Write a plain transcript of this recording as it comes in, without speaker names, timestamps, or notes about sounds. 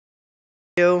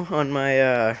Video on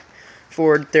my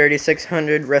Ford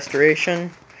 3600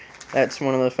 restoration. That's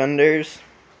one of the fenders,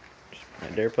 my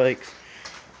dirt bikes.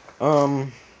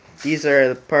 These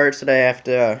are the parts that I have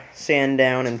to sand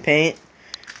down and paint.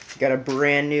 Got a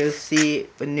brand new seat,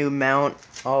 a new mount,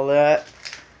 all that.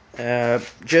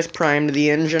 Just primed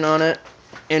the engine on it.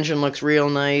 Engine looks real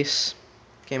nice.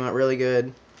 Came out really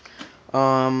good.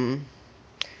 That's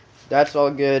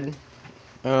all good.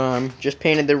 Just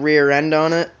painted the rear end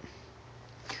on it.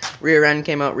 Rear end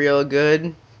came out real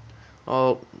good.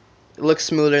 It looks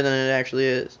smoother than it actually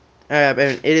is.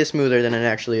 It is smoother than it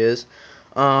actually is.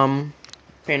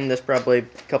 Painted this probably a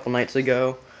couple nights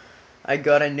ago. I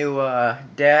got a new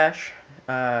dash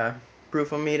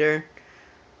proofometer.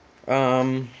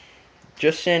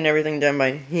 Just sanding everything down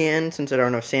by hand since I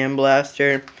don't have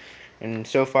sandblaster, and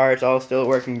so far it's all still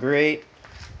working great.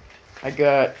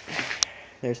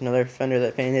 There's another fender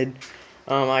that painted.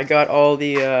 I got all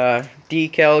the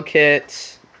decal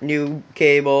kits, new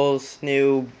cables,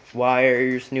 new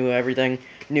wires, new everything,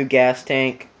 new gas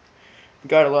tank.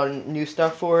 Got a lot of new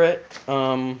stuff for it.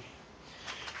 Probably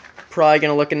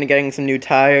gonna look into getting some new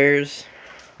tires.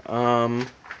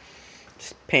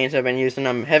 Paints I've been using.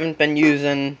 I haven't been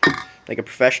using like a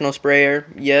professional sprayer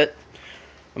yet.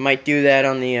 I might do that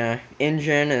on the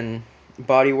engine and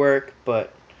body work,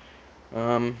 but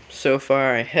so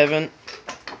far I haven't.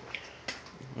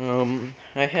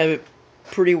 I have it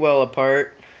pretty well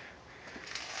apart.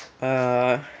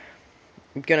 I'm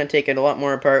gonna take it a lot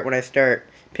more apart when I start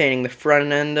painting the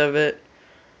front end of it,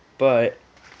 but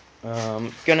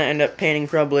gonna end up painting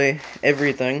probably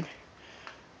everything.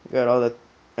 Got all the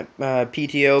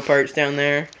PTO parts down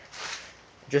there.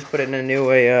 Just put it in a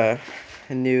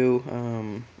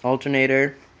new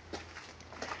alternator,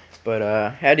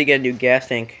 but had to get a new gas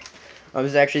tank. I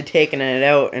was actually taking it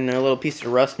out and a little piece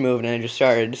of rust moved and I just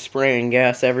started spraying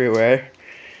gas everywhere.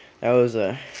 That was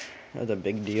a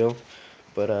big deal,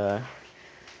 but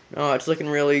no, it's looking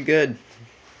really good.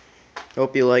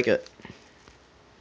 Hope you like it.